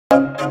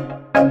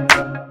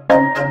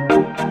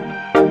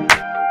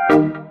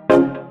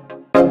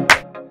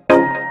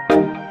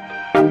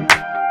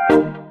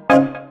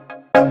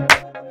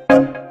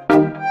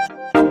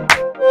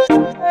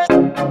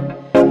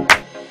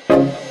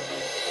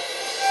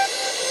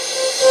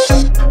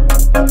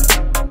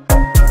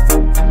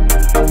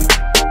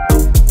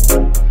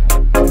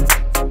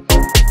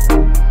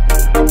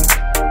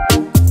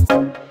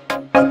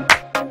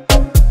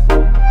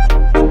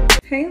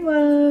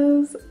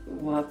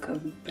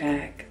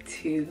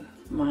to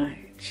my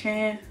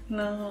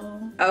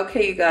channel.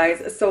 Okay, you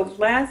guys, so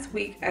last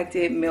week I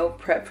did meal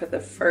prep for the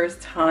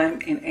first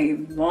time in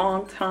a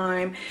long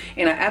time,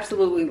 and I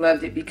absolutely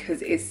loved it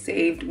because it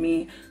saved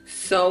me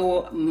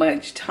so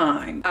much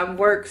time. I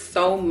work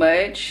so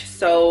much,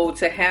 so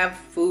to have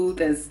food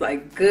that's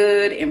like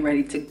good and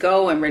ready to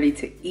go and ready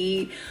to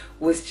eat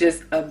was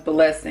just a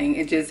blessing.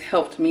 It just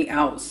helped me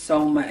out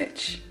so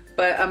much.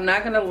 But I'm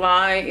not gonna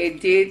lie,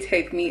 it did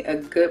take me a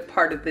good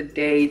part of the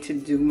day to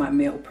do my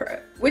meal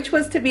prep, which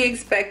was to be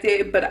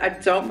expected, but I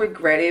don't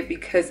regret it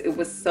because it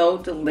was so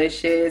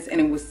delicious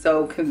and it was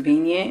so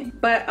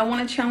convenient. But I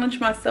wanna challenge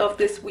myself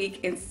this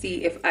week and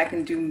see if I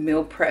can do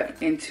meal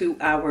prep in 2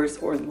 hours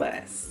or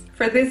less.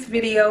 For this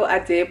video, I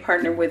did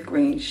partner with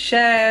Green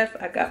Chef.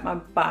 I got my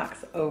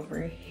box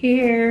over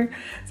here.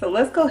 So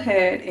let's go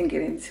ahead and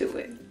get into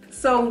it.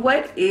 So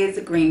what is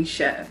Green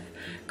Chef?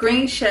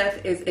 Green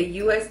Chef is a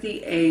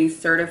USDA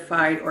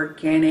certified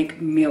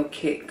organic meal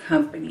kit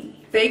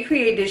company. They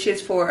create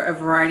dishes for a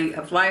variety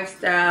of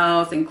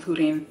lifestyles,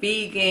 including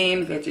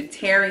vegan,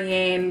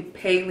 vegetarian,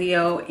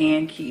 paleo,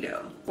 and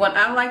keto. What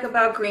I like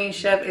about Green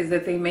Chef is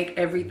that they make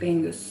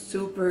everything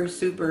super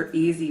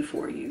easy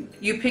for you.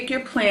 You pick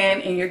your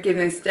plan and you're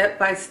given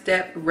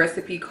step-by-step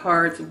recipe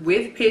cards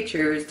with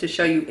pictures to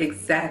show you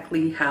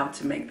exactly how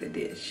to make the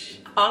dish.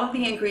 All of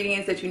the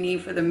ingredients that you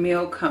need for the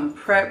meal come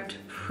prepped,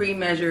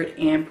 pre-measured,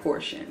 and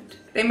portioned.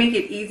 They make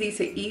it easy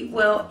to eat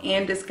well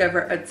and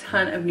discover a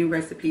ton of new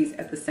recipes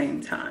at the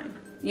same time.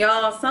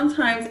 Y'all,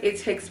 sometimes it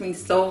takes me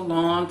so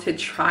long to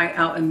try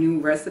out a new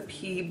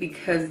recipe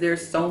because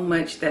there's so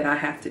much that I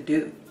have to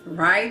do.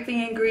 Write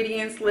the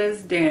ingredients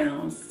list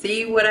down,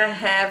 see what I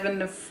have in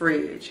the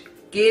fridge,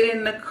 get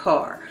in the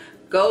car,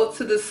 go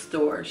to the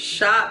store,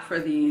 shop for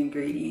the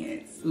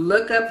ingredients,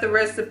 look up the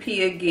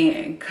recipe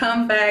again,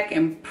 come back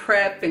and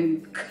prep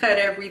and cut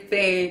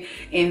everything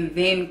and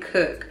then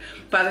cook.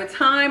 By the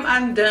time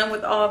I'm done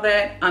with all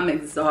that, I'm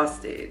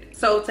exhausted.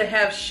 So to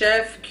have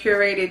chef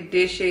curated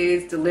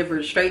dishes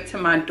delivered straight to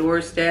my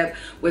doorstep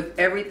with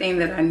everything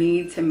that I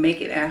need to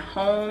make it at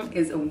home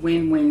is a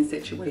win-win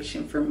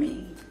situation for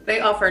me. They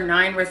offer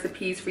 9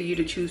 recipes for you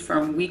to choose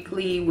from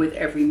weekly with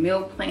every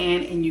meal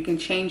plan, and you can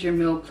change your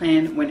meal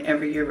plan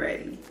whenever you're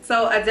ready.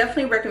 So I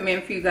definitely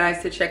recommend for you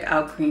guys to check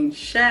out Green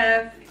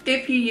Chef.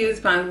 If you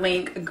use my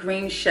link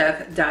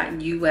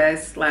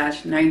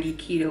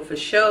greenchef.us/90keto for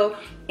show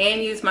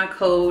and use my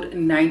code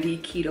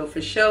 90keto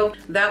for show,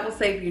 that will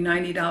save you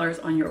 $90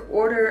 on your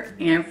order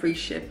and free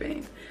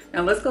shipping.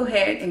 Now let's go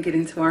ahead and get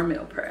into our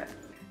meal prep.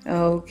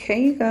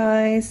 Okay, you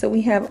guys, so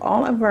we have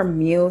all of our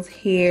meals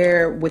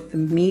here with the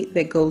meat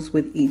that goes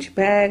with each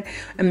bag,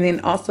 and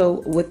then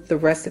also with the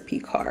recipe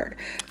card.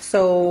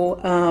 So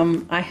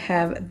I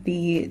have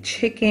the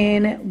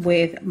chicken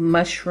with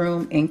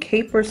mushroom and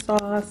caper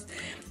sauce,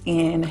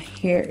 and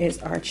here is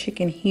our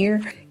chicken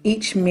here.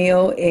 Each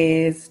meal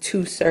is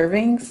 2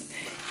 servings,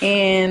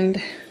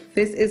 and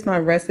this is my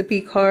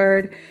recipe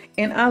card.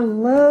 And I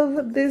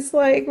love this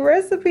like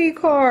recipe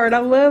card. I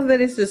love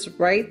that it's just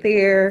right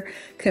there,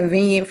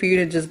 convenient for you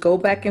to just go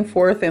back and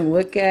forth and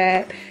look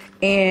at.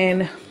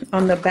 And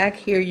on the back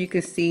here, you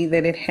can see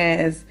that it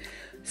has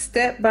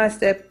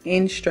step-by-step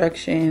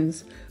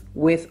instructions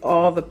with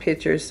all the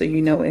pictures, so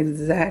you know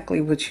exactly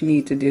what you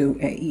need to do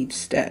at each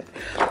step.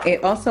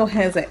 It also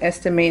has an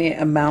estimated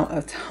amount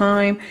of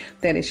time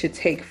that it should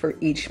take for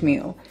each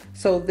meal.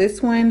 So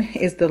this one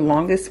is the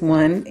longest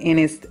one, and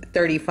it's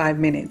 35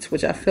 minutes,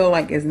 which I feel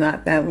like is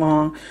not that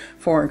long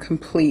for a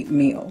complete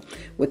meal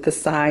with the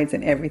sides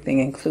and everything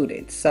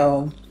included.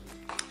 So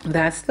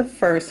that's the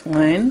first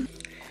one.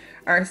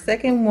 Our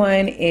second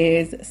one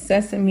is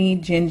sesame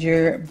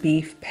ginger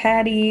beef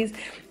patties,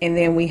 and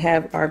then we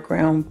have our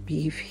ground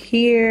beef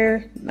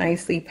here,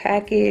 nicely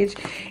packaged,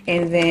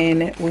 and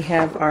then we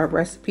have our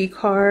recipe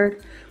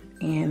card,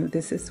 and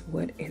this is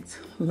what it's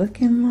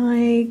looking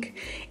like.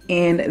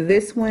 And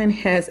this one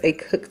has a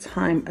cook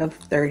time of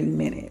 30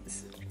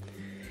 minutes.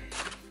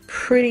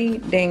 Pretty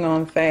dang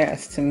on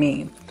fast to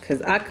me,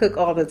 because I cook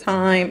all the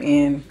time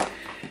and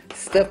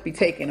stuff be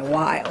taking a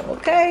while,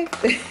 okay?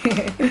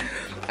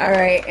 All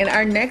right, and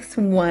our next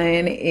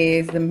one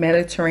is the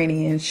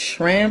Mediterranean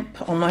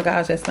shrimp. Oh my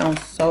gosh, that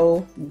sounds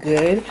so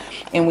good.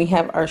 And we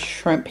have our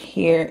shrimp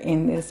here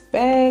in this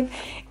bag,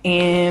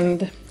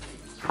 and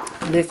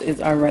this is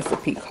our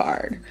recipe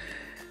card.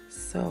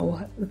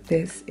 So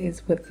this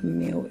is what the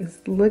meal is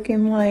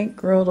looking like.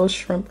 Girl, those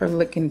shrimp are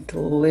looking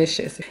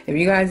delicious. If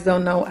you guys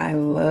don't know, I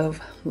love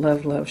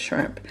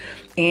shrimp.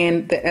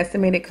 And the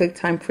estimated cook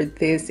time for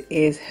this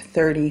is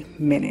 30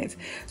 minutes.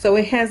 So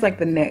it has like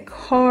the net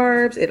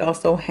carbs. It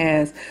also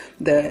has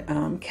the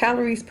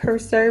calories per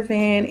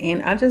serving.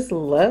 And I just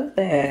love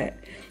that.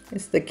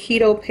 It's the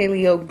keto,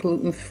 paleo,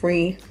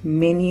 gluten-free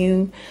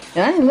menu.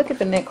 And I didn't look at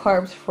the net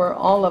carbs for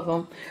all of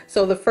them.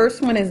 So the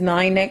first one is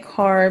 9 net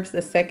carbs.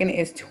 The second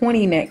is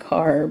 20 net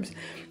carbs.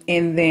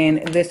 And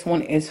then this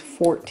one is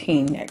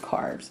 14 net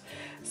carbs.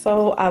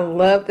 So I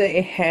love that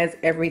it has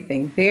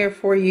everything there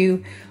for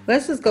you.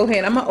 Let's just go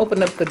ahead. I'm going to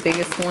open up the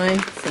biggest one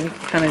so we can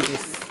kind of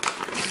just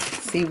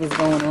see what's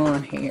going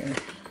on here.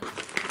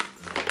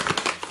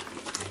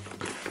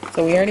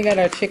 So we already got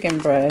our chicken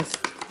breast.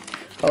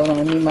 Hold on,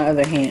 I need my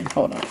other hand.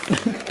 Hold on.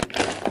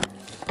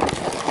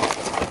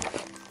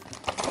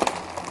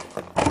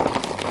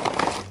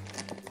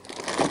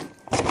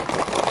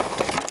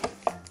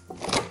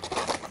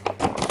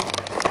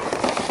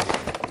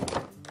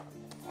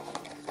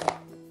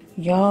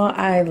 Y'all,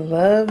 I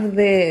love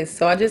this.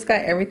 So I just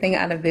got everything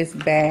out of this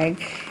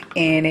bag,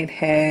 and it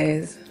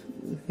has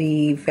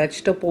the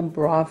vegetable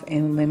broth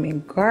and lemon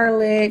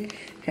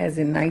garlic. Has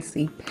it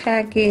nicely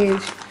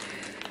packaged.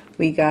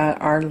 We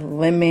got our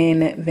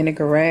lemon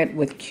vinaigrette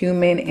with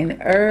cumin and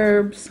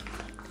herbs.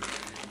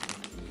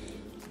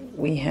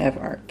 We have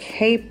our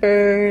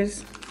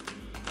capers,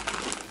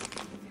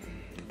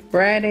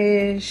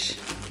 radish,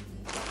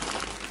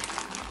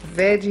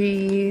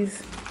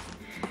 veggies,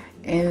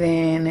 and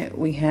then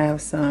we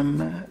have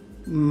some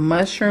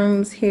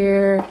mushrooms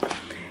here,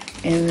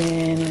 and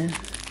then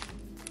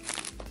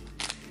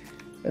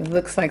it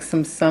looks like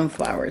some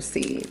sunflower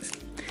seeds.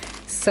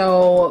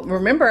 So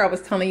remember, I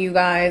was telling you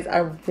guys I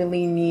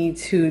really need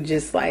to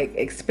just like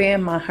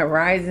expand my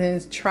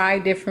horizons, try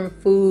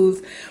different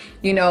foods.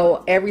 You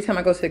know, every time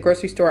I go to the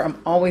grocery store, I'm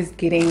always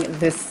getting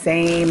the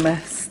same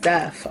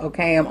stuff,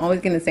 okay? I'm always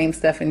getting the same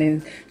stuff and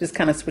then just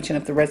kind of switching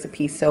up the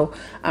recipe. So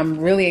I'm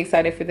really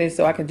excited for this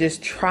so I can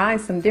just try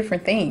some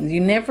different things.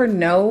 You never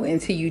know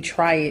until you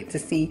try it to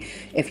see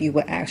if you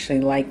would actually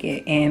like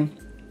it. And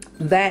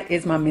that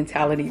is my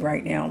mentality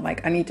right now.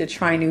 Like, I need to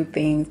try new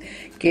things,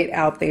 get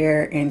out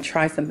there and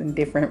try something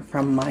different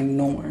from my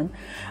norm.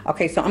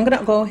 Okay, so I'm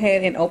gonna go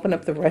ahead and open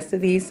up the rest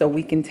of these so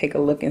we can take a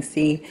look and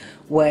see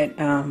what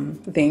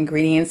the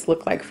ingredients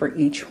look like for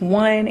each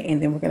one,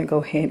 and then we're gonna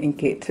go ahead and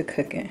get to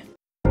cooking.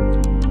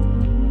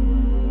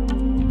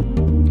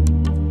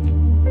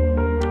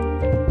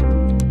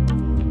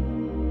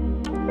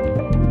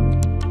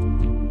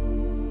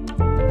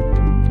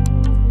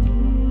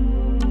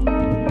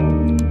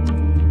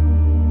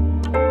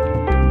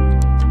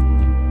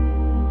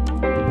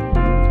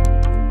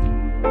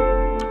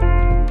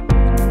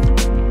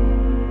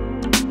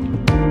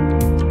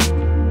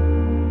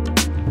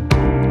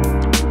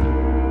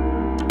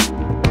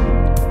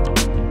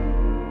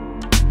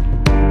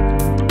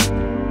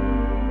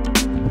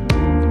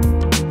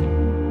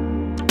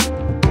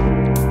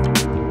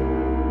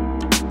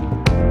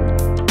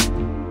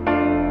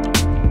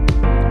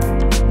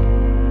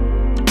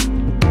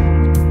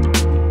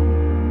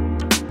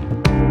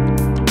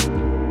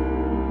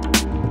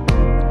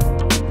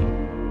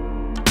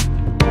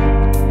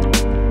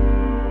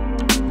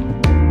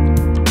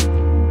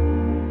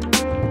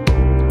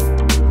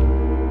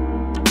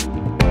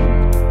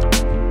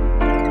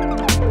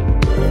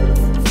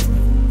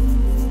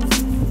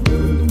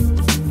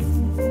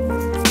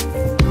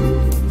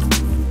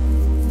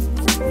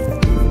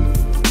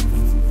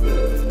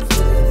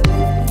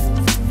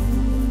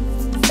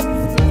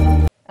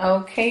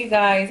 Okay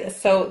guys,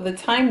 so the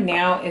time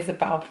now is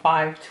about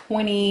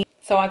 5:20.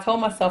 So I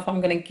told myself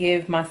I'm gonna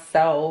give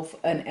myself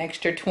an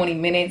extra 20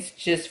 minutes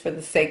just for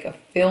the sake of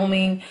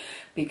filming,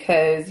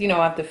 because you know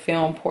I have to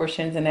film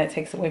portions and that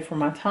takes away from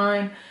my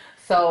time.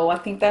 So I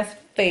think that's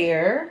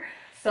fair.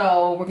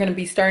 So we're gonna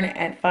be starting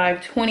at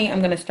 5:20.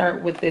 I'm gonna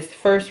start with this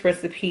first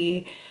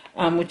recipe,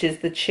 which is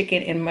the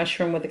chicken and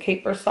mushroom with the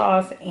caper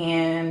sauce.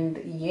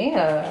 And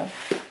yeah,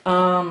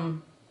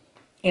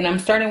 and I'm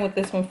starting with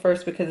this one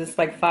first because it's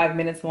like 5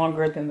 minutes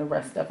longer than the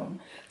rest of them.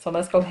 So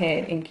let's go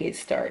ahead and get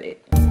started.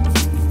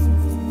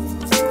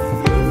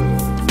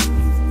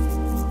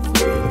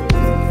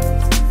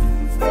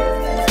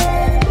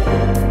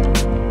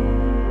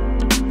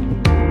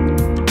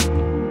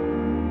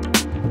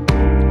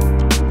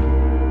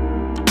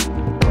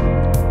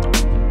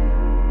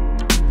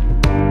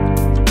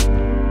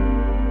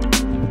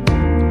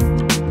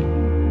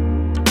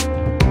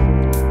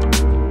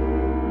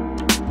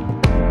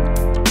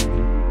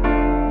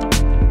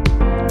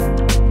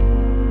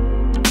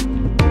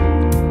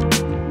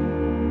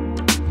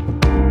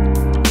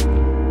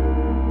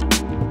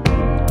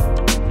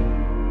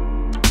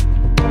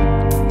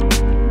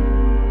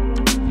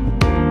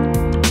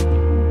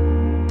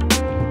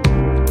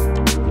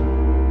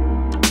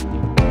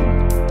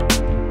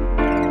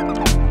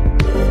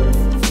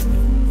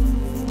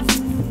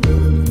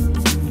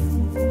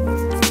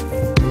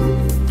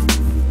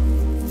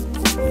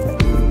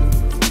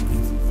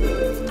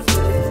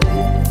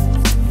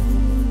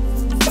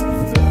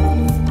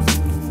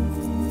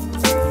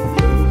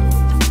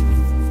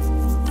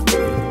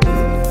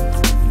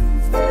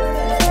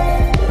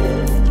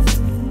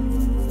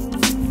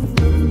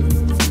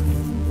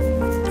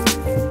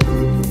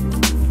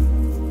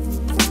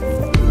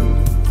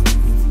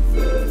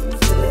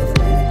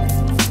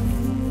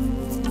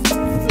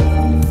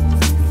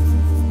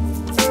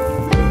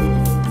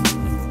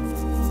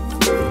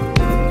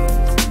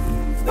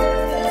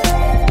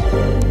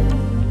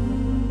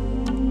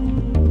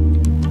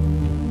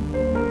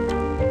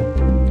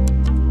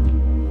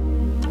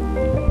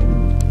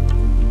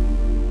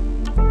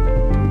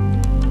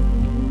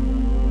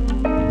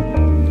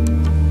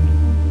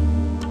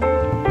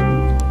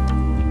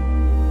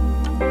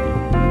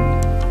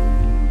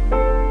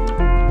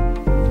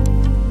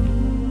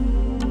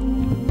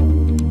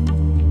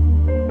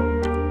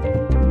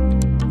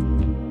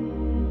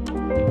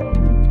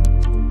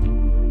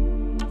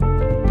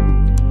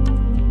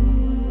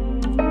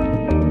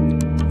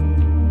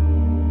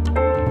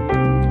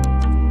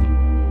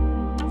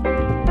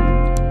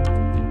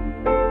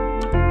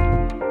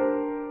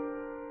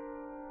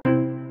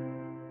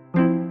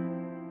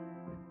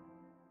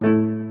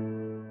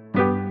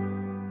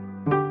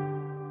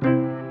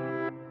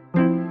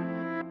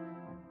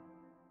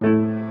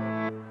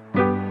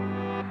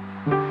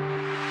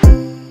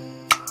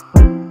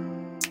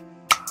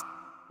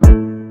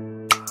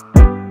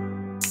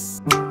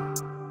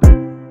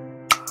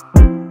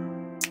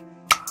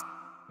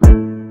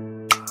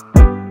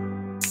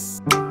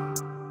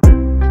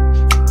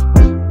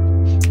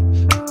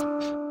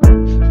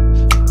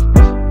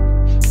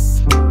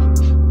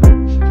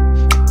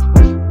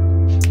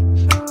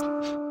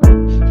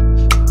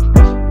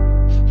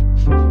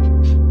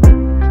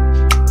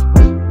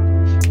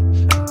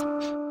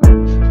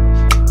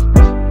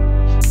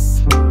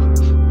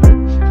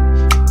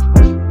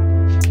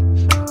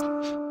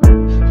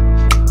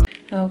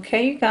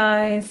 Okay, you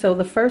guys, so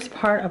the first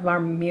part of our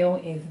meal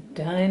is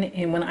done,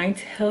 and when I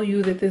tell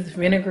you that this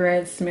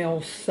vinaigrette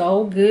smells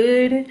so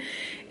good,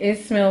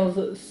 it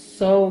smells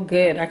so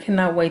good. I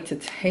cannot wait to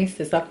taste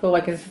this. I feel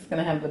like it's just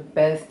gonna have the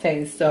best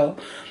taste. So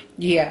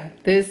yeah,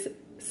 this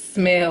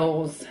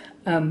smells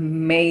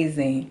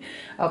amazing.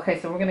 Okay,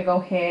 so we're gonna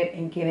go ahead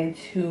and get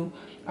into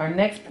our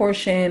next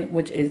portion,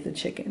 which is the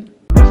chicken.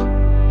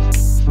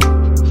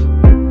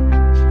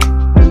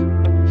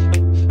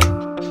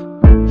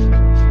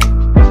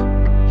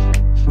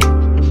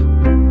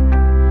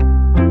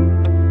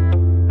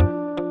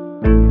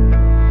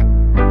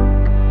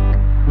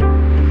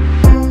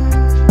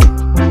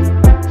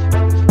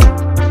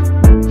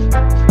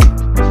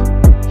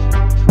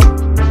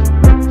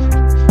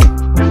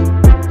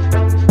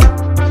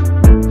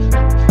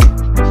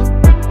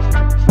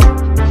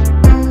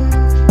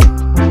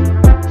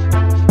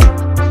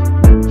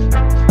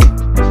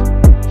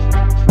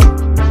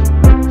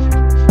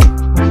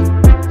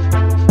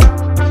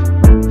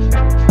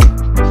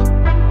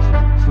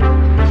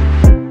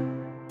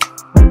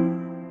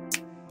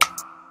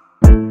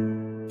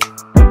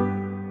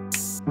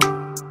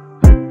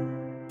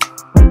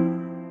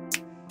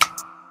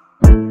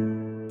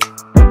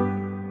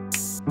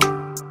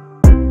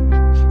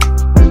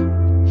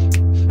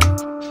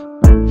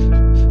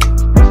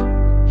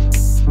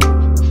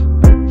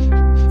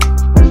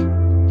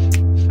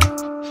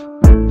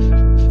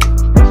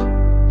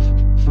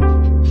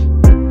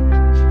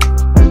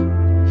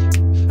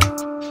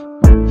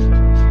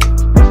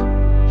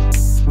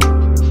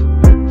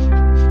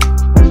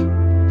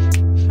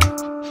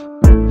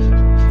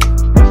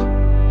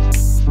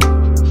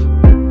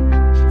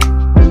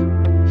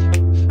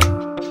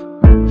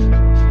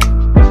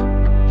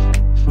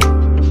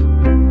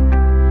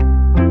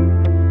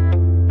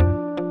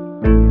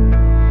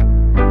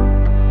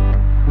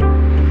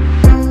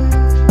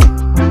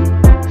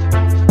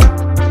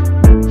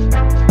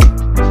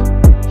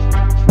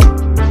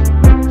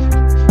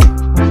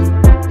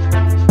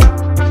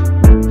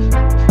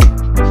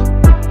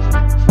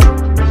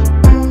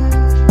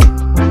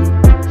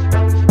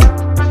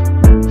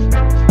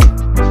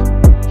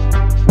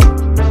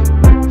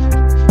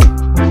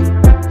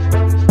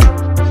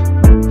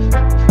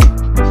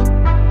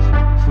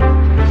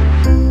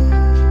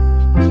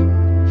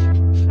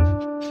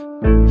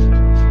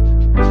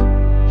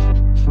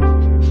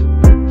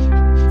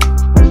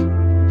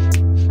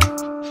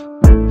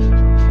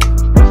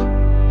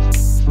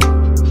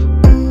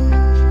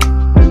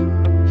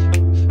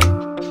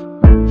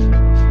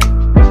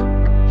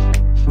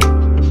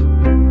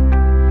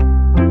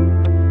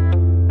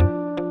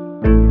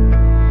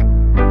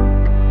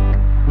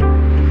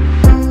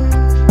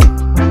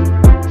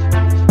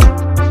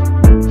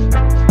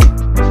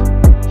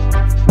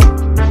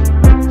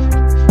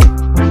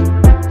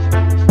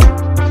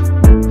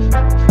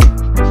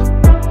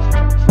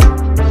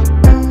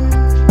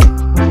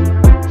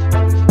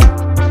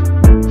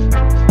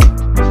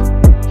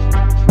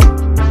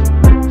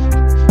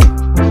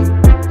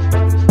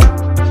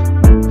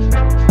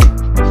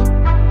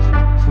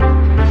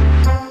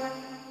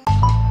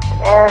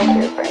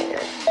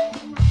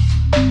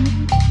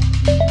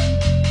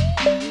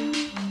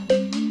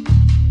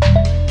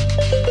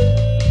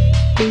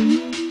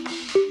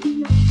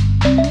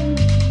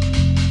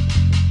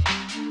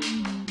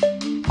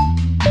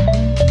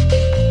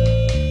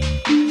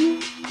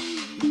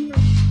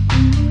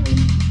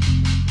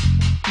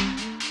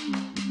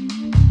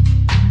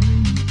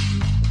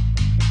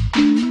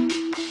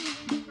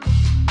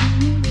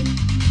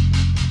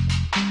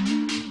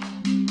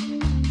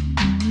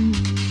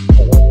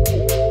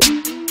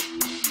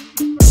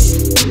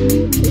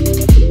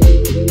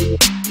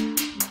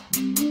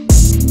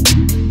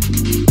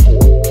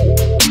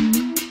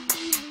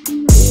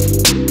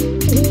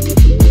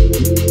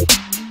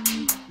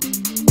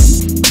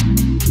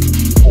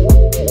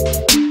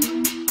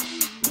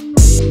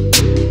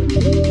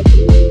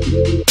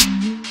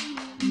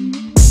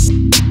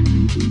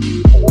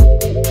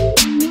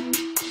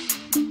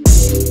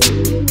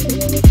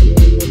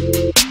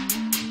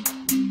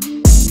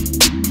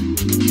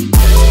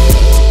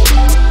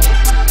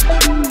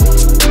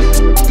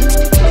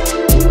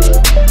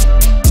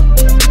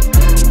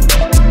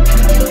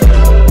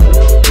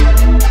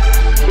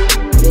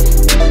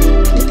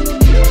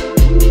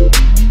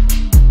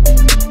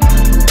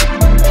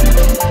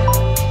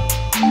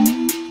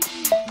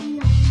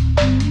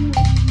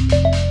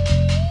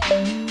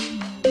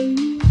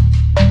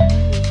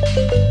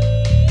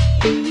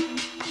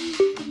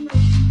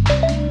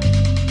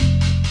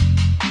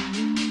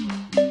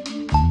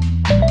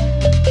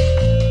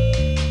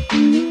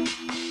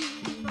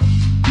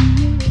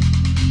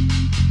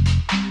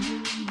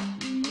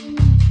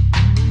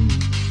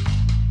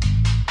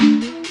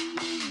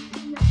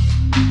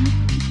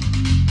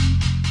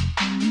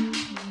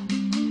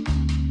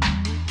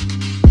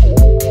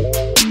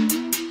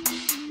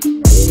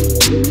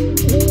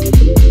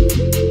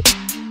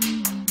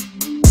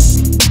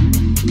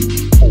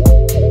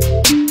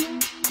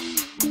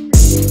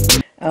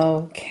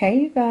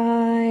 Okay, you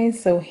guys.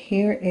 guys, so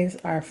here is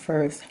our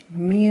first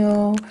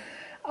meal.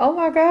 Oh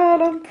my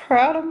God, I'm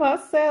proud of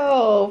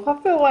myself. I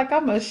feel like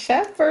I'm a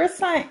chef or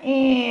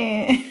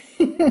something.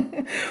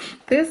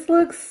 This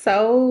looks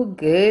so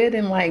good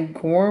and like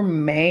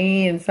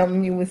gourmet and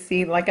something you would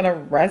see like in a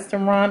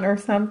restaurant or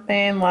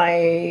something.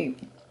 Like,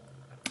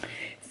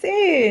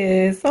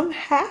 sis, I'm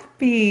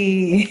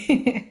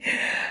happy.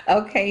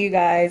 Okay, you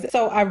guys.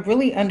 So I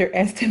really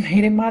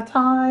underestimated my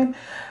time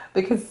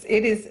because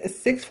it is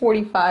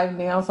 6:45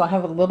 now, so I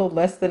have a little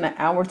less than an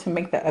hour to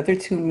make the other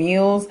two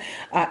meals.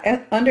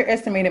 I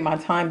underestimated my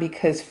time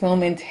because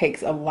filming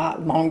takes a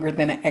lot longer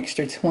than an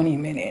extra 20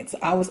 minutes.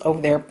 I was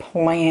over there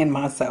playing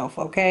myself,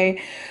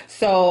 okay?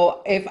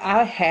 So if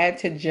I had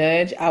to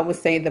judge, I would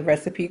say the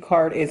recipe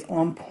card is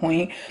on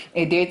point.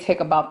 It did take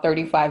about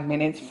 35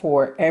 minutes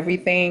for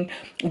everything,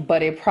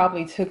 but it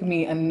probably took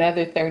me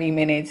another 30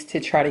 minutes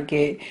to try to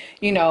get,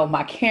 you know,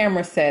 my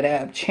camera set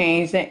up,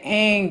 change the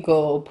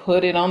angle,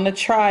 put it on the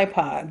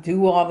tripod,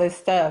 do all this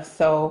stuff.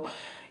 So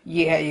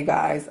yeah, you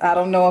guys, I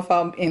don't know if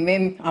and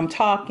then I'm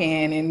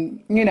talking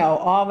and, you know,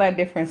 all that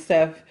different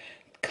stuff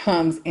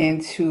comes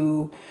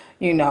into,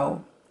 you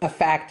know, a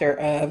factor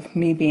of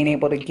me being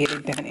able to get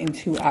it done in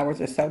 2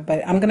 hours or so.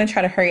 But I'm going to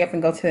try to hurry up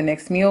and go to the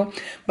next meal.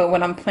 But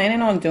what I'm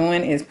planning on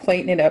doing is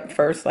plating it up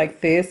first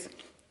like this,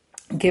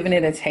 giving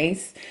it a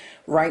taste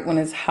right when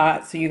it's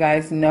hot so you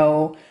guys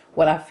know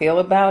what I feel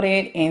about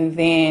it, and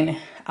then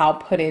I'll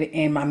put it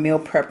in my meal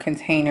prep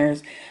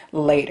containers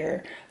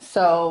later.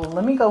 So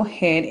let me go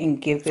ahead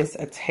and give this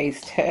a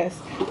taste test.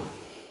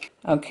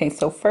 Okay,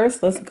 so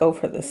first let's go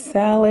for the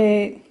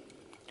salad.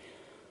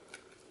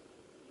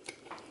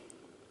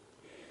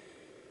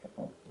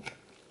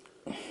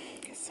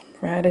 Get some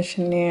radish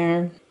in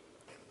there.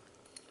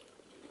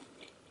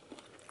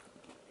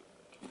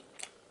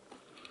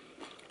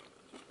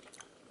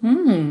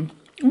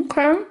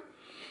 Okay.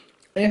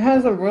 It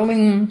has a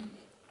really,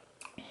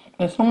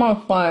 it's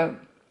almost like,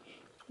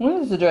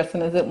 what is the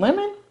dressing? Is it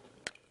lemon?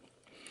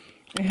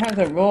 It has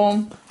a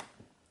real,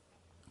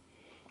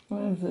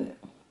 what is it?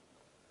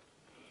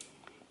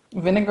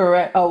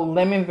 Vinaigrette, oh,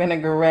 lemon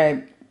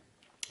vinaigrette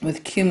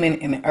with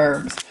cumin and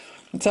herbs.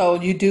 So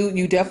you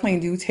definitely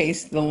do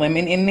taste the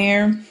lemon in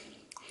there.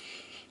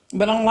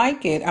 But I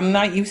like it. I'm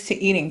not used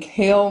to eating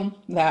kale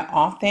that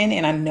often,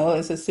 and I know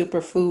it's a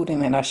superfood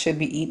and that I should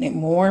be eating it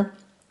more.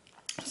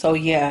 So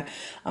yeah,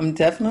 I'm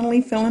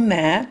definitely feeling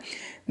that.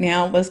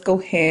 Now let's go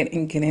ahead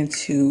and get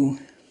into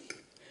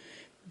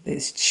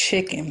this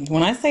chicken.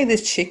 When I say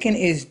this chicken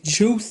is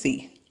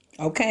juicy,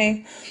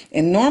 okay?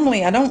 And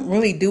normally I don't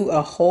really do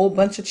a whole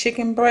bunch of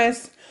chicken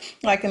breasts,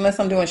 like unless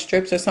I'm doing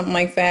strips or something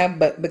like that,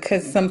 but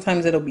because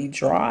sometimes it'll be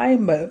dry,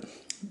 but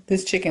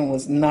this chicken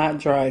was not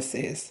dry,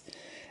 sis,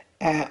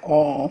 at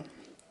all.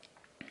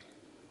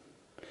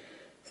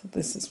 So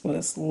this is what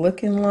it's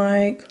looking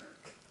like.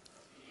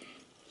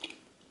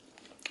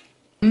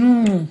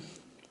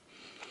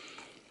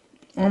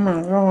 Oh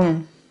my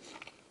God.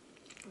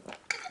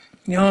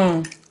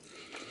 Yum.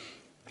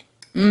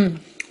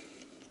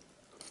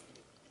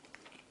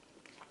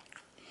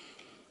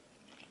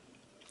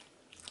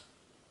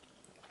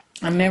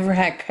 I never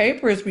had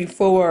capers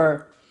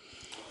before.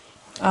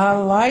 I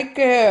like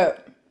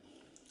it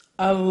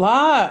a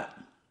lot.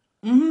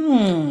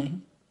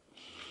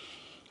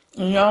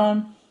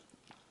 Y'all,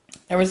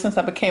 ever since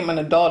I became an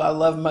adult, I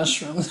love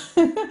mushrooms.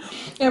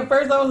 At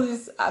first,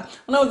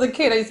 when I was a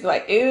kid, I used to be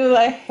like, ew,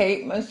 I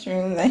hate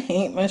mushrooms. I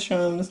hate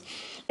mushrooms.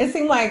 It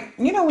seemed like,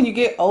 you know, when you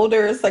get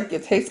older, it's like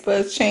your taste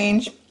buds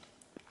change.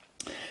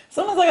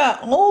 So as I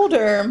got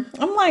older,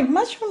 I'm like,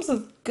 mushrooms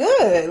is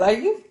good. Like,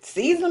 you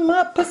season them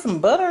up, put some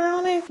butter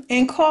on it,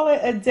 and call it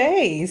a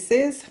day,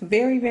 sis.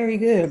 Very, very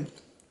good.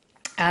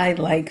 I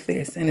like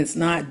this, and it's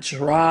not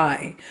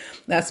dry.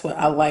 That's what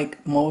I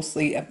like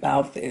mostly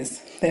about this.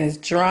 That it's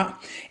dry.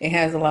 It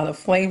has a lot of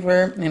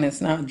flavor, and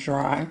it's not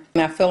dry.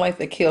 And I feel like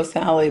the kale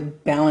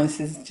salad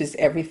balances just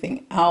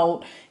everything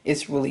out.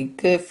 It's really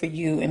good for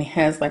you, and it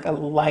has like a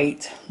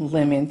light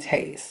lemon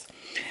taste.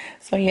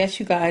 So yes,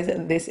 you guys,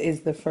 this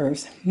is the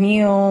first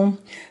meal.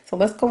 So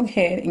let's go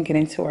ahead and get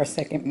into our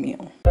second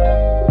meal.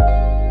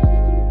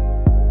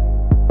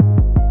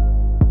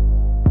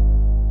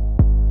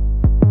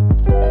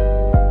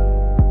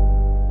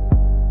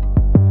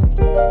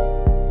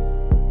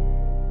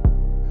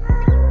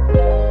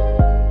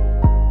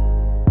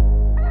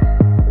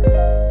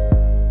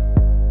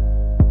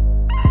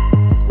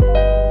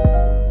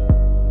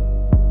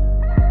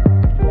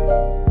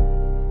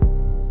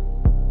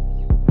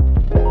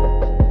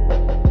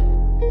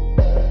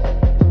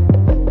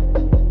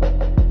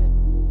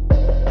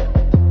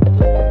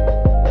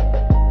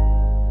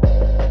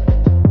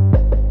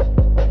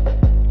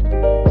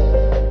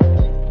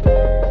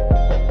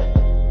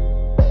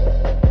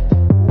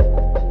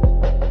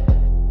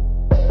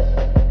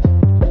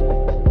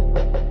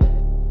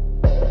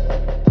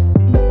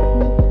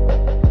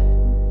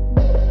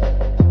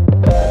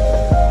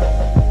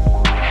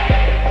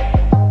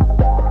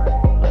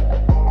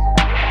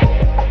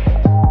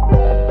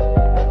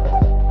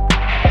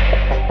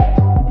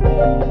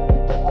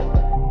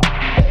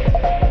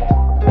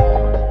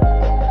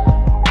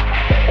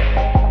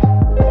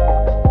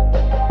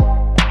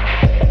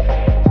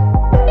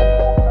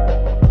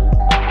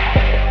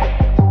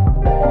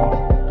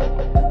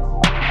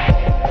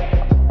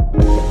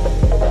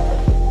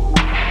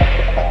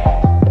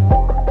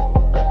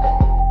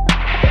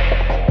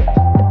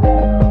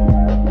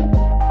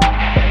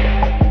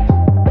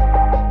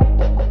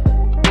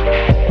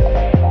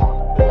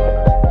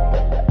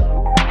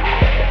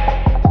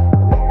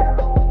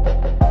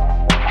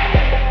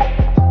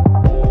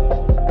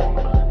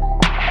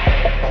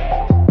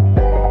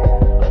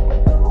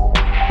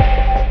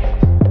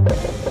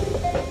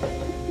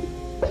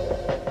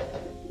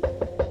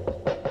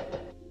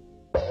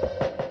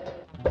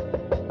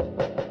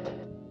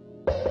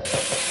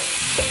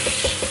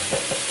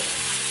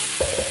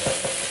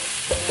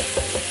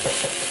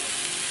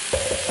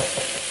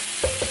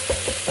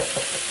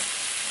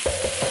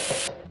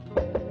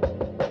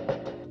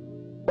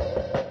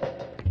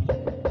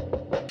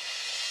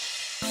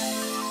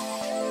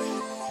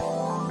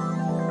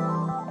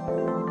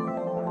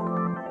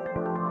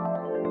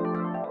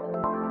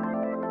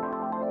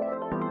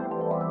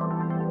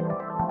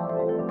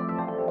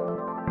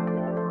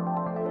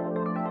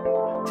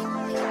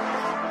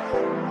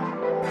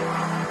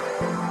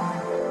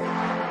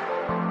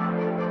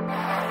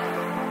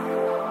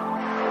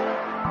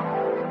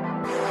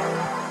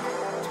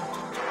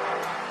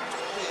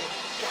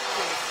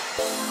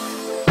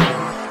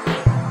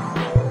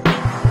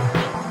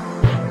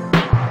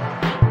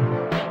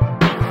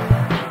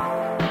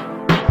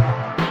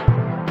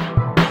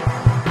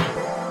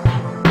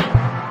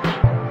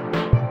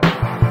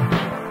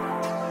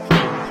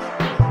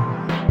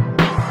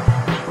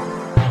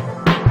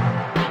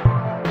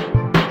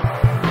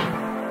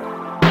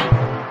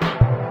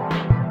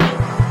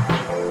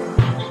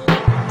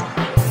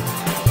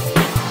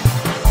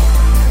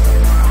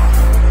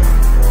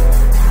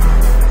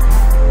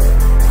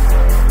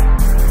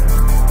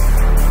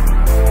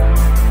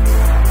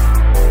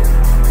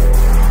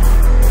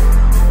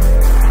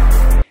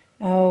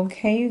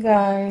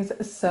 guys,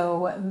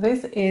 so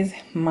this is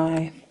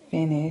my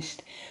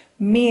finished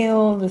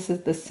meal. This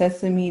is the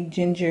sesame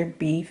ginger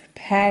beef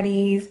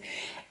patties,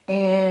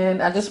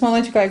 and I just want to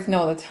let you guys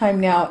know the time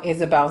now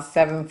is about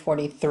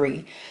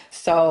 7:43.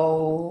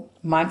 So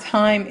my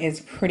time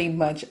is pretty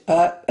much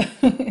up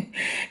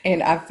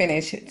and I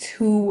finished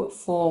 2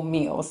 full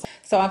meals.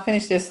 So I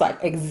finished this like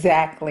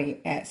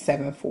exactly at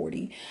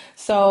 7:40.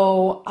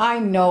 So I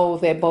know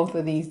that both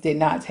of these did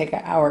not take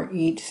an hour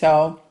each.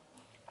 So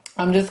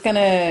I'm just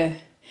gonna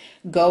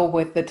go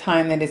with the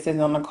time that it says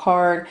on the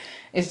card.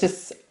 It's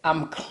just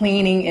I'm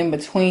cleaning in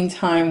between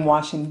time,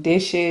 washing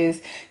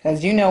dishes,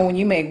 because you know when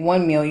you make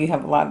one meal you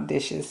have a lot of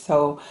dishes.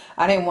 So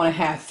I didn't want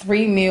to have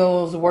 3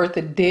 meals worth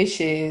of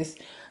dishes.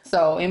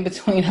 So in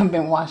between I've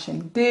been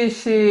washing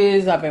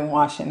dishes, I've been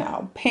washing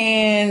out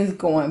pans,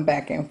 going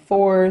back and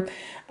forth,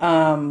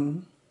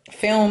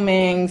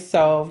 filming.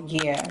 So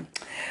yeah,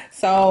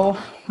 so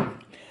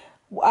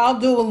I'll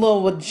do a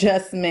little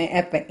adjustment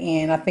at the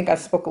end. I think I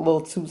spoke a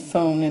little too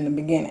soon in the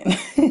beginning.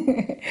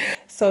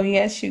 So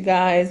yes, you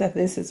guys,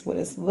 this is what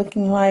it's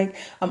looking like.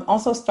 I'm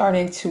also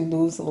starting to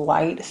lose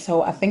light.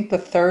 So I think the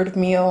third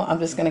meal, I'm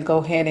just going to go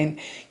ahead and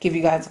give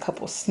you guys a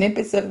couple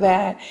snippets of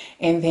that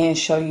and then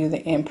show you the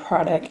end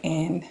product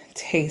and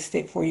taste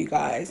it for you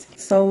guys.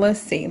 So let's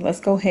see. Let's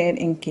go ahead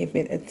and give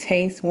it a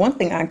taste. One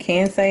thing I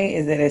can say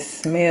is that it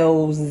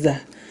smells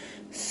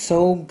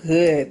so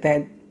good.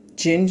 That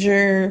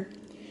ginger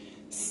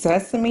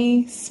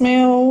sesame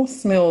smells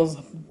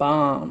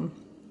bomb.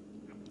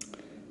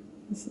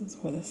 This is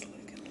what it's looking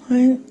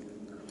like.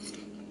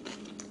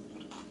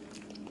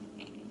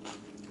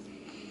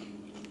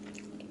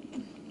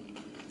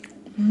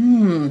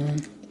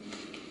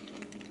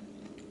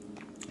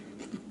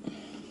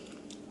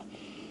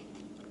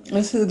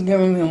 This is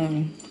giving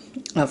me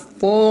a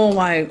full,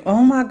 like,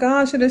 oh my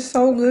gosh, it is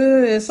so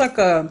good. It's like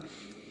a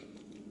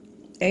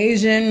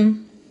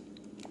Asian,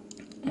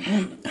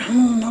 I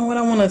don't know what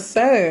I want to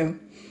say.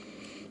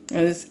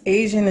 It's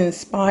Asian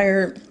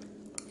inspired.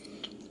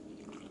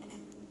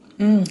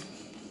 No,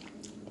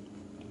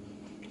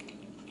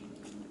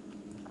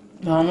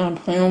 I'm not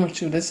playing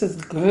with you. This is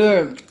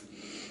good.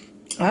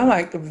 I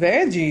like the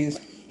veggies.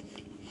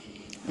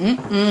 I'm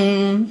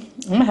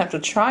gonna have to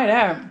try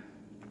that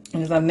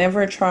because I've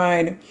never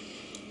tried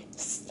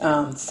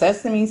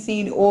sesame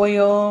seed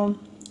oil.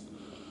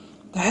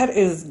 That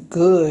is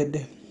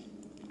good.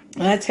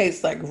 And that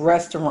tastes like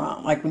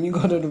restaurant. Like when you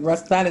go to the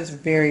restaurant, that is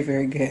very,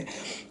 very good.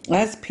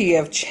 That's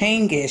P.F.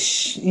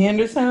 Changish. You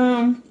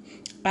understand?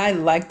 I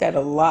like that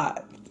a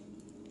lot.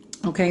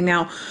 Okay,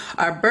 now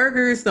our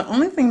burgers, the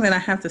only thing that I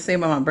have to say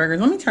about my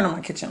burgers, let me turn on my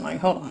kitchen light.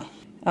 Hold on.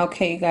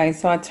 Okay, you guys,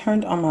 so I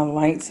turned on my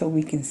light so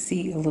we can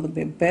see a little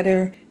bit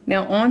better.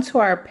 Now on to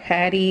our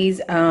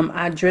patties.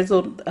 I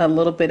drizzled a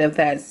little bit of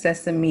that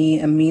sesame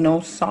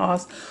amino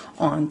sauce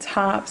on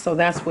top. So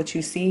that's what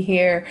you see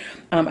here.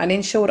 I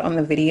didn't show it on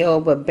the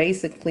video, but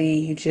basically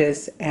you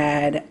just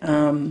add,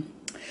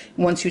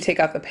 once you take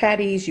out the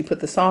patties, you put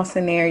the sauce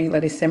in there, you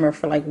let it simmer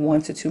for like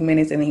 1 to 2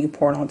 minutes, and then you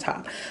pour it on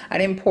top. I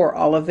didn't pour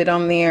all of it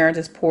on there. I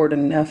just poured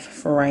enough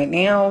for right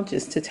now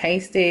just to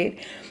taste it.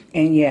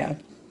 And yeah,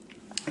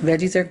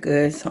 veggies are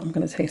good, so I'm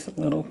going to taste a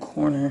little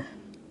corner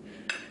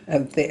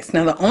of this.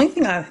 Now, the only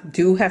thing I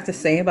do have to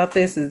say about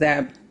this is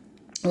that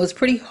it was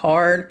pretty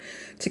hard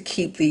to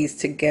keep these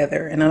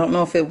together. And I don't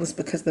know if it was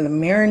because of the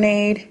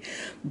marinade,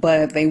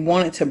 but they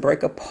wanted to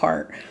break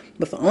apart.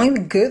 But the only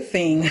good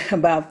thing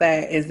about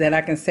that is that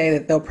I can say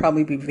that they'll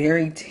probably be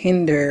very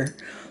tender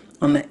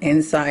on the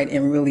inside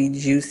and really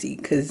juicy,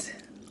 because,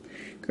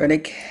 girl, they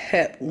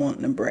kept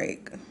wanting to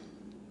break.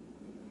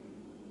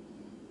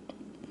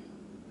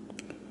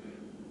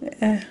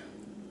 Yeah.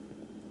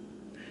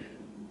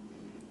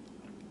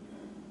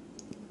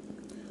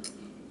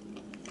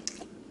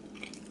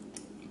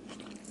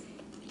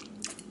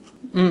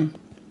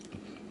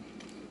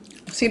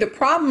 See, the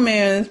problem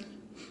is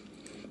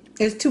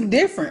it's too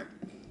different.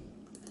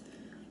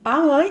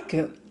 I like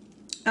it.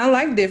 I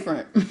like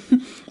different.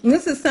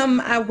 This is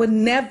something I would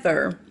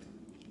never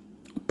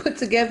put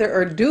together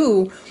or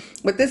do,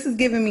 but this is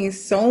giving me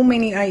so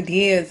many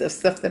ideas of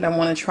stuff that I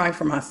want to try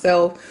for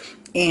myself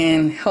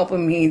and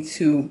helping me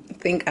to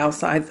think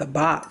outside the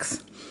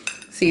box.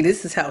 See,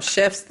 this is how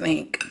chefs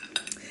think.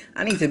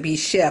 I need to be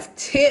Chef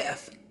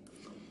Tiff.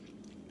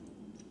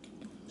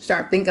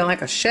 Start thinking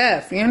like a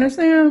chef. You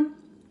understand?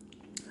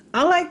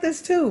 I like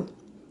this too.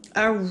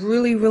 I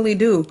really, really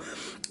do.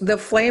 The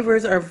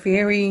flavors are it's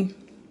very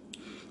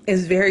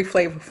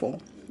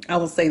flavorful. I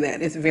will say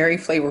that. It's very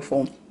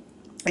flavorful.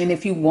 And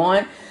if you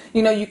want,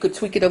 you know, you could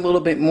tweak it a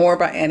little bit more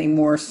by adding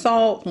more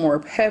salt, more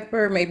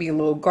pepper, maybe a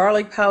little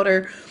garlic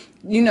powder,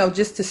 you know,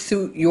 just to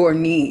suit your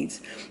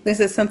needs. This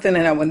is something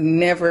that I would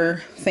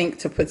never think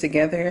to put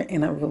together,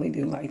 and I really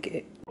do like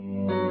it.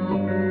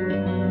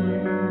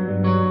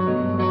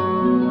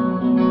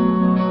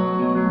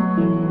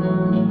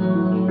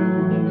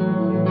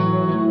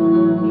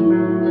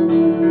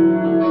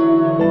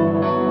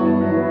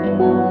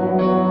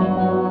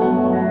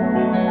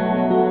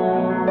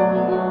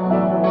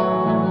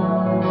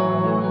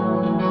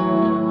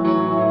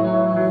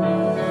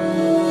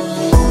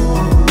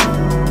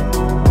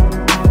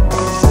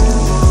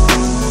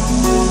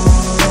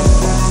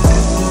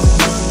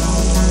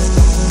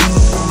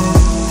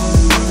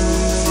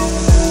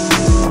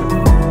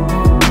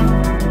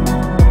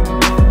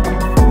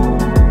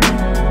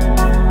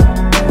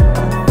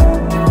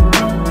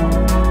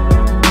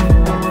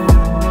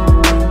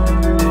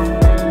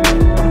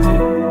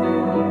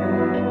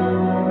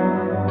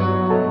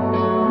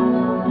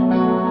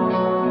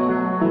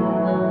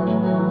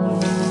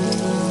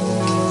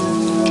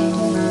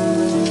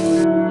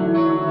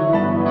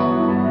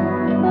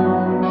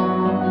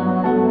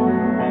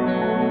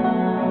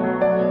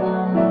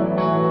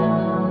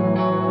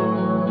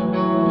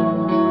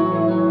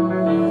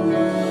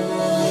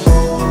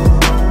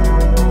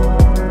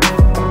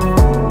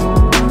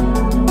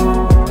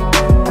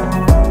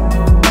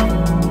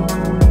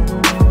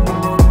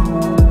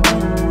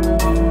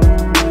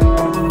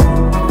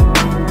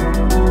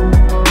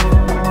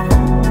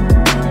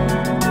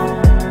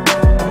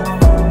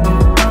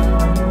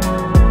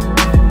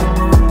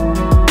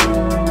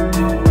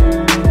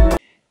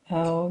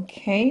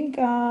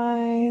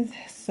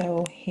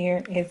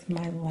 here is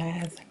my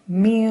last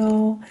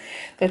meal.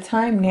 The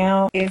time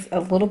now is a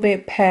little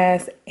bit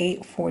past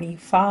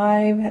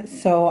 8:45,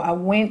 so I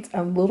went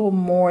a little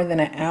more than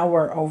an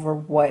hour over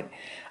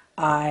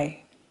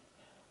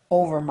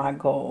my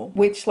goal,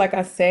 which, like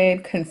I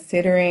said,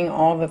 considering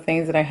all the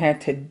things that I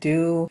had to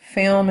do,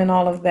 film and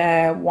all of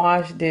that,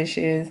 wash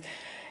dishes,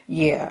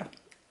 yeah,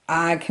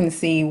 I can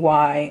see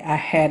why I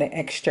had an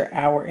extra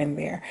hour in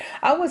there.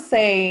 I would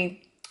say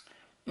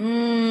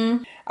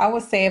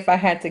if I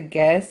had to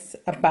guess,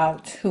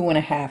 about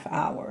 2.5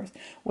 hours,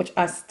 which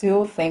I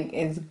still think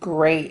is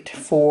great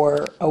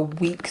for a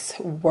week's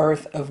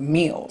worth of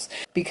meals.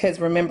 Because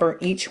remember,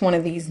 each one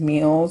of these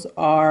meals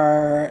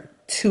are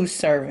 2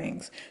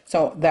 servings.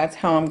 So that's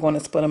how I'm going to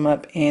split them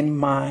up in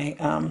my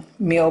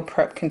meal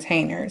prep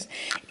containers.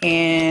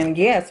 And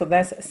yeah, so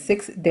that's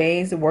 6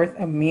 days worth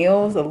of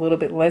meals, a little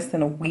bit less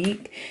than a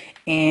week.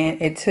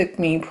 And it took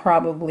me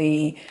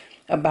probably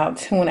about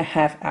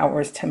 2.5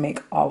 hours to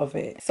make all of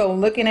it. So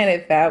looking at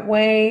it that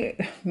way,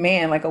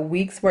 man, like a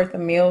week's worth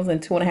of meals in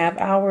 2.5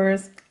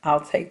 hours,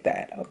 I'll take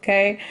that.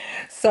 Okay.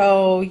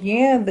 So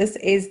yeah, this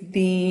is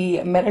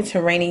the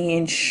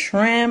Mediterranean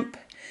shrimp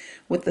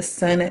with the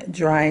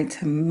sun-dried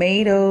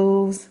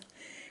tomatoes.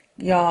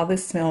 Y'all,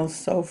 this smells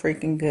so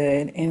freaking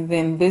good. And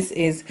then this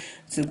is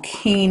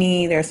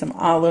zucchini. There's some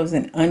olives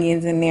and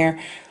onions in there.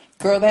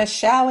 Girl, that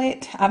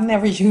shallot, I've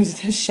never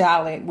used a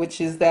shallot,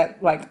 which is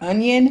that like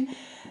onion.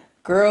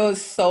 Girl,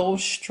 is so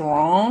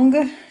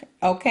strong,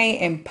 okay,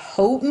 and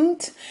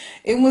potent.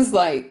 It was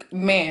like,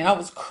 man, I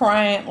was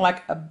crying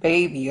like a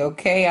baby,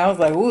 okay. I was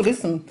like, ooh, there's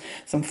some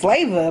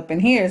flavor up in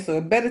here, so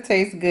it better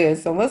taste good.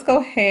 So let's go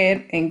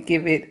ahead and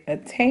give it a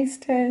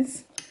taste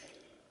test.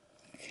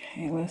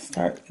 Okay, let's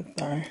start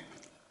with our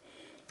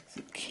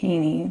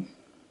zucchini.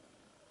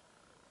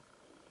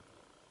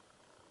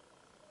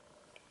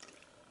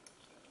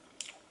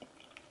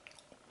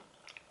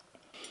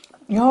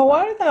 Y'all,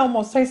 why did that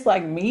almost taste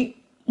like meat?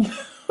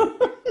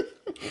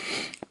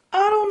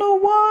 I don't know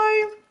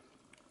why.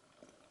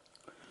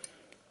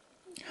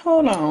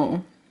 Hold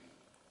on.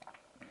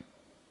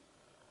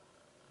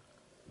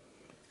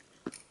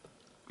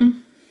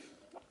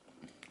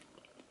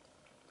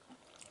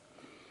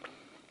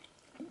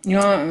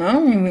 Y'all, I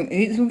don't even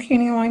eat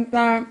zucchini like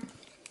that.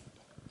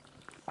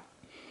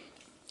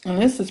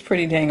 And this is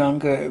pretty dang on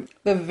good.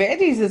 The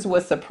veggies is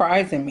what's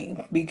surprising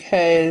me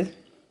because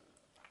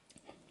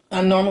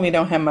I normally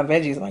don't have my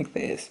veggies like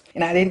this.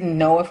 And I didn't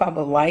know if I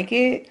would like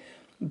it,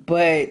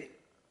 but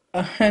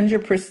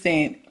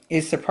 100%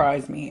 it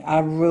surprised me. I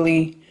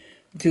really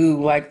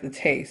do like the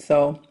taste.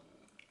 So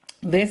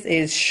this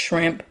is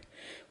shrimp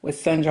with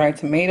sun-dried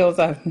tomatoes.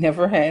 I've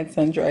never had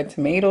sun-dried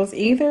tomatoes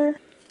either.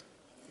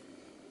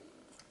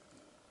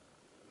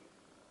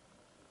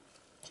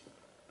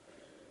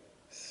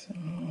 So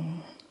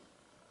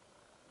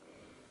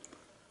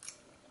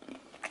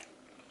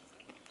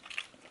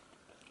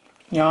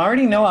y'all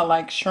already know I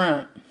like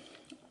shrimp,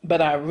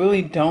 but I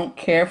really don't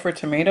care for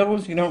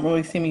tomatoes. You don't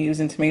really see me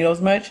using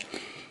tomatoes much.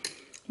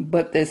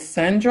 But this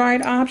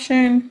sun-dried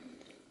option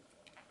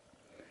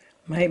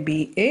might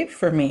be it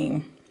for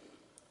me.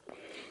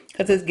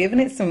 Because it's giving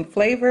it some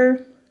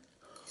flavor.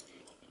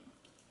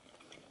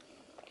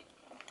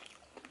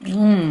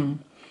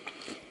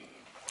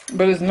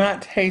 But it's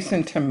not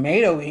tasting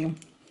tomatoey,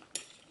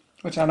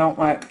 which I don't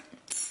like.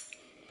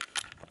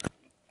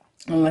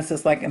 Unless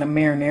it's like in a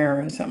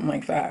marinara or something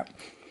like that.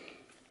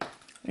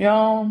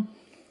 Y'all,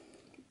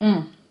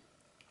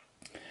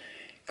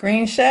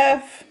 Green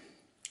Chef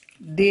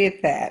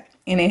did that.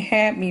 And it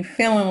had me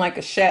feeling like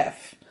a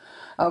chef.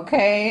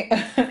 Okay?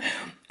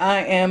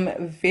 I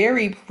am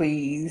very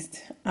pleased.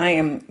 I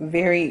am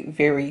very,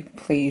 very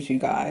pleased, you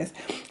guys.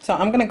 So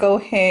I'm going to go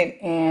ahead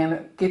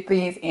and get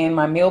these in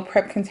my meal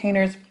prep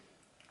containers.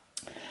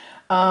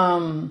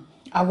 I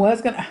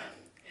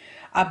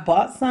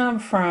bought some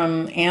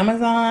from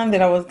Amazon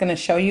that I was going to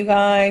show you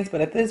guys,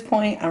 but at this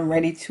point I'm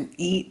ready to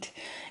eat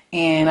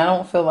and I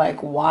don't feel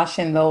like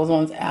washing those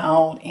ones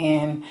out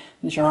and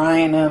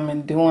drying them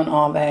and doing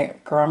all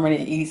that. Girl, I'm ready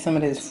to eat some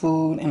of this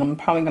food, and I'm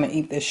probably going to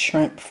eat this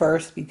shrimp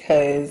first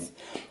because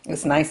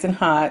it's nice and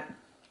hot,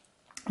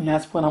 and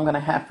that's what I'm going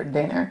to have for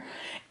dinner.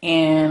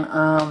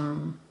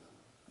 And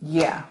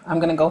yeah, I'm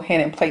going to go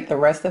ahead and plate the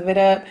rest of it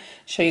up,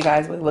 show you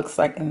guys what it looks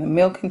like in the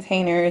meal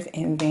containers,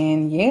 and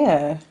then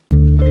yeah.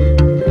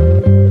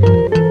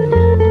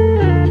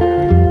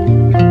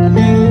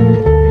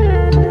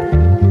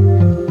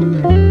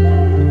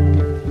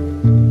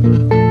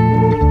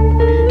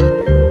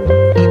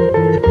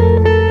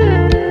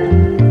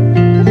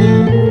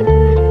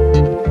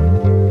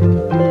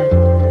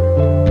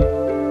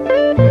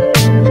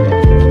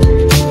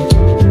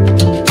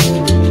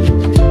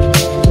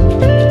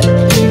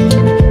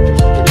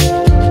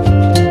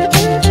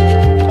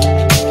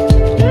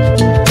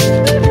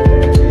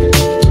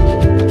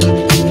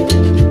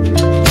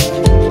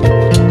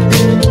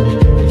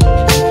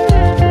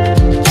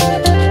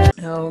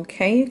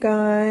 Okay, you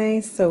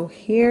guys, so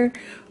here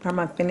are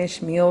my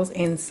finished meals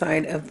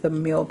inside of the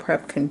meal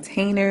prep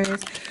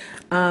containers.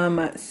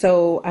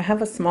 So I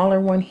have a smaller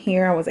one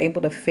here. I was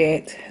able to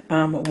fit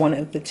one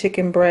of the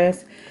chicken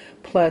breasts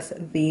plus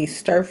the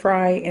stir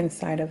fry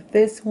inside of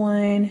this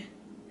one.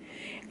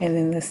 And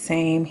then the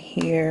same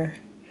here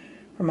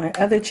for my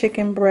other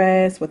chicken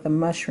breast with the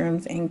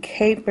mushrooms and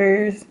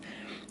capers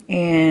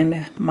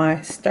and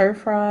my stir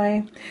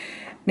fry.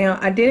 Now,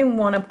 I didn't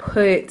want to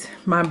put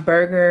my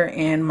burger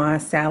and my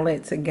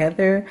salad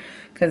together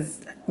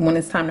because when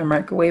it's time to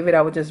microwave it,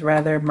 I would just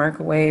rather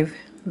microwave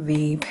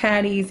the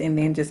patties and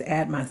then just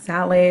add my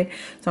salad.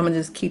 So I'm gonna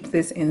just keep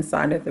this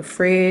inside of the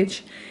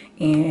fridge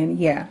and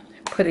yeah,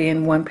 put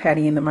in one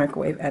patty in the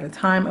microwave at a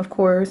time, of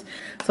course.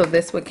 So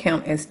this would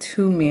count as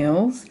 2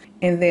 meals.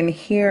 And then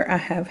here I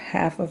have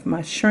half of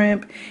my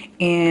shrimp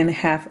and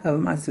half of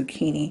my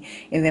zucchini.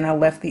 And then I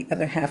left the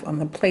other half on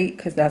the plate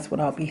because that's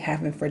what I'll be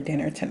having for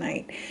dinner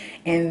tonight.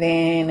 And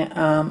then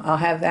I'll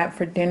have that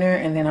for dinner.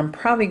 And then I'm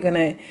probably going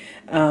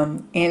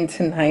to end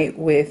tonight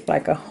with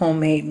like a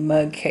homemade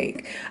mug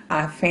cake.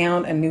 I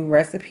found a new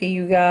recipe,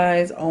 you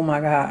guys. Oh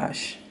my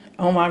gosh.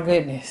 Oh my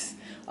goodness.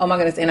 Oh my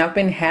goodness. And I've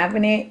been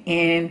having it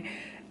and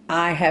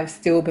I have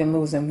still been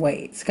losing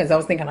weight because I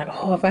was thinking like,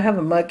 oh, if I have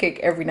a mug cake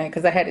every night,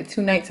 because I had it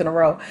 2 nights in a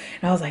row,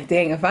 and I was like,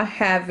 dang, if I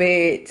have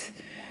it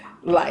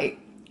like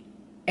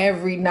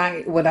every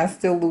night, would I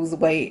still lose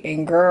weight?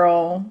 And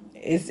girl,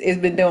 it's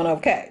been doing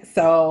okay.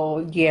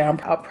 So yeah,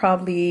 I'll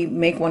probably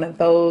make one of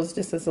those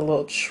just as a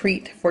little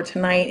treat for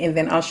tonight, and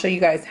then I'll show you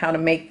guys how to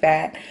make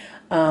that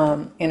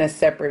in a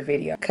separate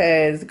video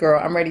because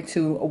girl, I'm ready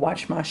to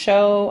watch my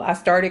show. I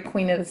started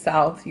Queen of the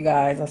South, you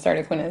guys. I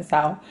started Queen of the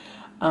South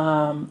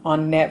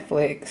on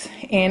Netflix,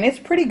 and it's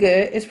pretty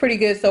good. It's pretty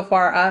good so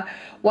far. I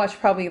watched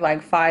probably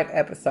like 5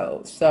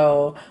 episodes,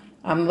 so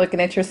I'm looking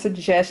at your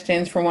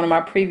suggestions from one of my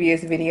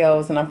previous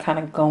videos and I'm kind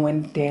of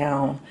going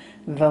down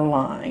the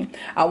line.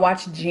 I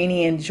watched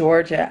Jeannie in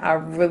Georgia. I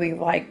really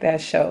like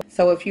that show,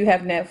 so if you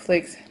have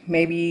Netflix,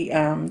 maybe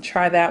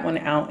try that one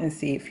out and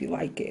see if you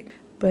like it.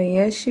 But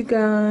yes, you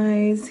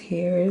guys,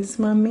 here's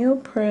my meal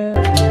prep.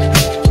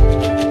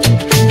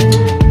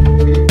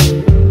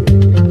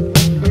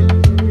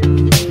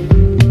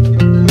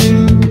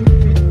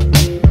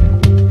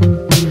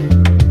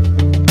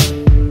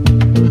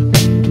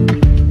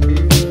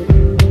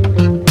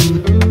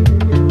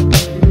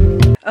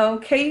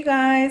 Okay, you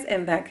guys,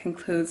 and that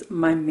concludes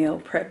my meal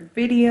prep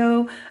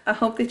video. I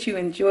hope that you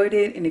enjoyed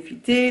it, and if you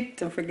did,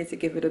 don't forget to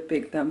give it a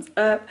big thumbs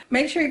up.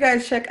 Make sure you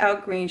guys check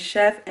out Green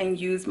Chef and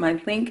use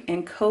my link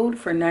and code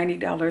for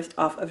 $90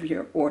 off of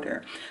your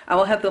order. I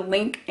will have the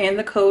link and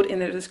the code in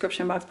the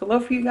description box below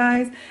for you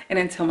guys. And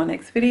until my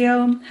next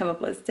video, have a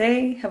blessed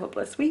day, have a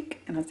blessed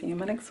week, and I'll see you in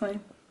my next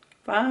one.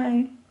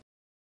 Bye.